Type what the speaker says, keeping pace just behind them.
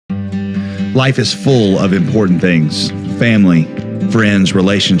Life is full of important things: family, friends,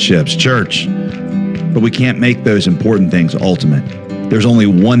 relationships, church. But we can't make those important things ultimate. There's only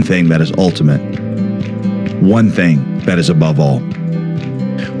one thing that is ultimate, one thing that is above all.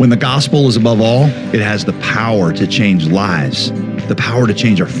 When the gospel is above all, it has the power to change lives, the power to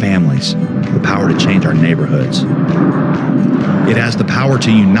change our families, the power to change our neighborhoods. It has the power to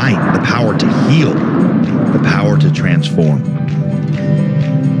unite, the power to heal, the power to transform.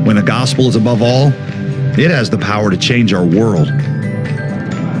 When the gospel is above all, it has the power to change our world.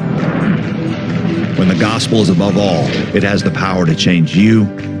 When the gospel is above all, it has the power to change you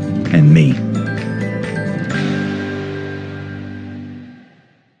and me.